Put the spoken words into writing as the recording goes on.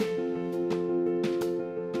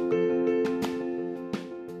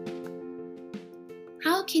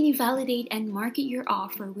can you validate and market your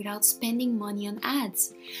offer without spending money on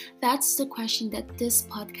ads? That's the question that this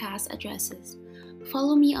podcast addresses.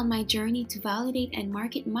 Follow me on my journey to validate and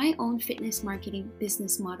market my own fitness marketing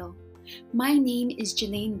business model. My name is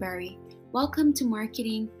Jelaine Berry. Welcome to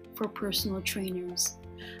Marketing for Personal Trainers.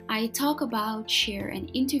 I talk about, share, and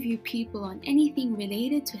interview people on anything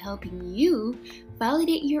related to helping you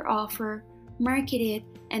validate your offer, market it,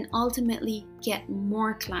 and ultimately get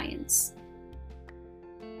more clients.